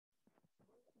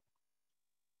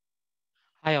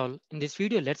Hi all, in this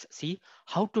video, let's see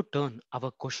how to turn our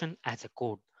question as a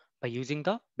code by using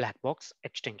the BlackBox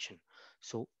extension.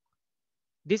 So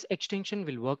this extension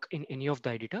will work in any of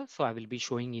the editor. So I will be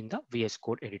showing in the VS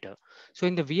Code editor. So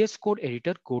in the VS Code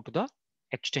editor, go to the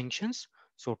extensions.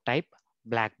 So type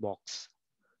BlackBox.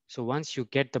 So once you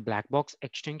get the BlackBox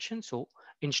extension, so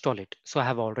install it. So I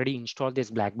have already installed this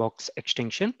BlackBox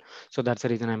extension. So that's the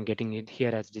reason I'm getting it here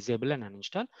as disable and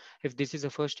uninstall. If this is the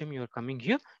first time you're coming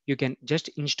here, you can just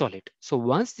install it. So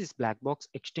once this BlackBox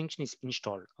extension is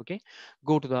installed, okay,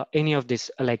 go to the any of this,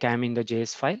 like I'm in the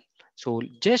JS file. So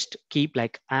just keep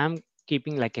like I'm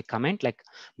keeping like a comment like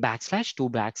backslash two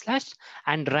backslash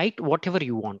and write whatever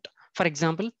you want. For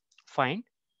example, find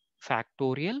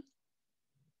factorial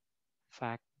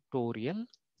factorial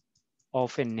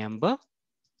of a number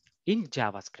in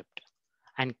JavaScript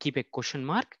and keep a question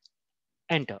mark,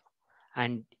 enter.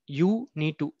 And you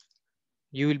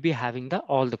will be having the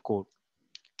all the code.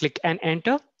 Click and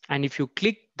enter. And if you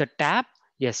click the tab,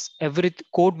 yes, every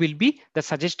code will be, the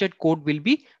suggested code will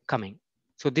be coming.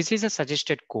 So this is a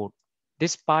suggested code.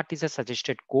 This part is a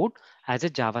suggested code as a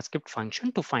JavaScript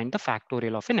function to find the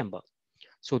factorial of a number.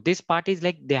 So this part is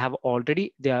like they have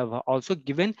also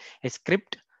given a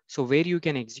script. So where you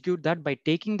can execute that by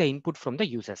taking the input from the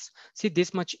users. See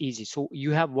this much easy. So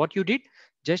you have what you did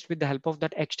just with the help of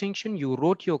that extension, you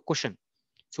wrote your question.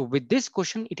 So with this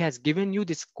question, it has given you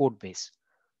this code base.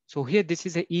 So here, this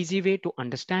is an easy way to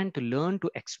understand, to learn, to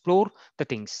explore the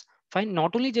things. Fine,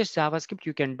 not only just JavaScript,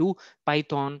 you can do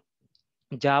Python,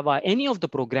 Java, any of the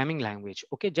programming language.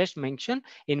 Okay, just mention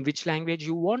in which language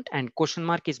you want and question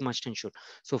mark is must and should.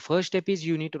 So first step is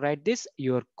you need to write this,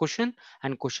 your question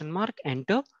and question mark,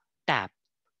 enter tab.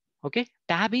 Okay,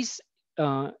 tab is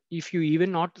if you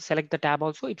even not select the tab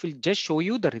also, it will just show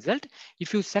you the result.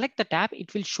 If you select the tab,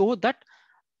 it will show that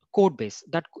code base,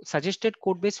 that suggested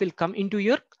code base will come into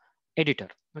your editor.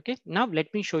 Okay, now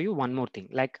let me show you one more thing.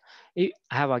 Like I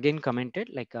have again commented,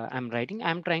 like I'm writing,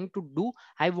 I'm trying to do,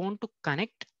 I want to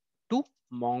connect to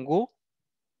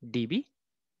MongoDB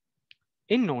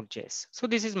in Node.js. So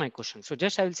this is my question. So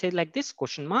just I will say like this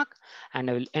question mark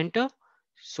and I will enter.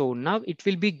 So now it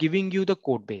will be giving you the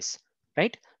code base,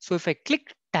 right? So if I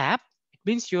click tab, it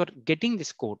means you're getting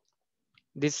this code,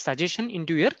 this suggestion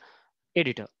into your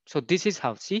editor. So this is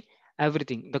how, see,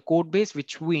 everything, the code base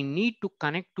which we need to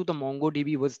connect to the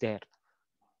MongoDB was there.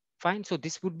 Fine. So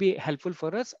this would be helpful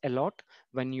for us a lot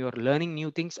when you're learning new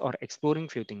things or exploring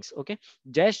few things. Okay.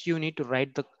 Just you need to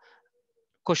write the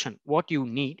question, what you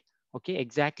need. Okay.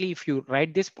 Exactly. If you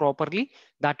write this properly,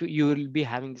 that you will be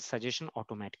having this suggestion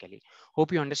automatically.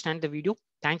 Hope you understand the video.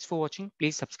 Thanks for watching.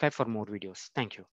 Please subscribe for more videos. Thank you.